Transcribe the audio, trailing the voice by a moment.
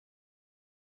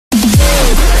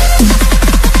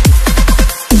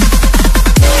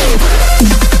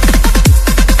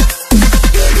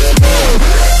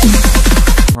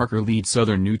Parker leads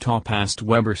Southern Utah past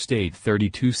Weber State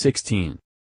 32-16.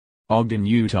 Ogden,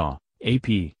 Utah,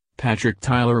 AP, Patrick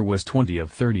Tyler was 20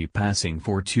 of 30 passing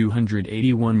for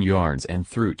 281 yards and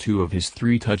threw 2 of his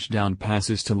 3 touchdown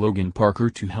passes to Logan Parker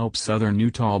to help Southern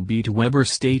Utah beat Weber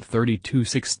State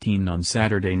 32-16 on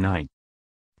Saturday night.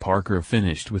 Parker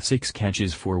finished with 6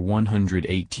 catches for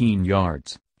 118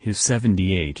 yards. His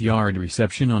 78-yard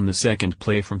reception on the second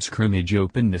play from scrimmage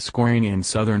opened the scoring, and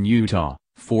Southern Utah,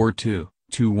 4-2,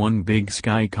 won Big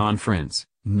Sky Conference,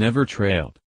 never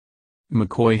trailed.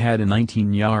 McCoy had a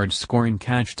 19-yard scoring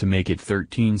catch to make it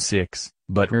 13-6,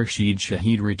 but Rashid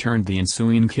Shaheed returned the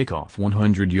ensuing kickoff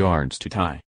 100 yards to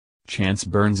tie. Chance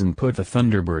Bearnson put the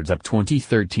Thunderbirds up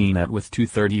 20-13 with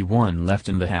 2:31 left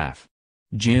in the half.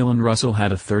 Jalen Russell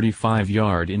had a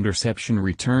 35-yard interception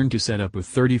return to set up a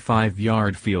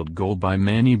 35-yard field goal by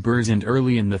Manny Berz, and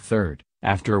early in the third,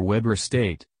 after Weber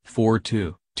State,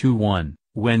 4-2, won,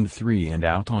 went 3 and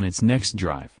out on its next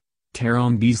drive,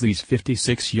 Terran Beasley's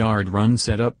 56-yard run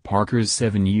set up Parker's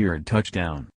 7-yard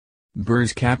touchdown.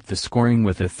 Berz capped the scoring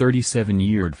with a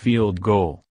 37-yard field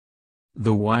goal.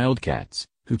 The Wildcats,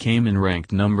 who came in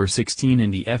ranked number 16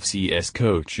 in the FCS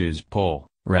coaches poll,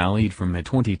 rallied from a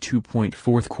 22-point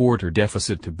fourth-quarter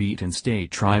deficit to beat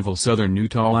in-state rival Southern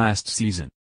Utah last season.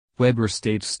 Weber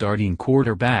State's starting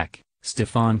quarterback,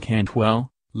 Stephon Cantwell,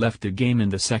 left the game in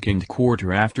the second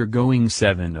quarter after going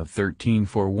 7 of 13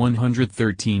 for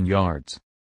 113 yards.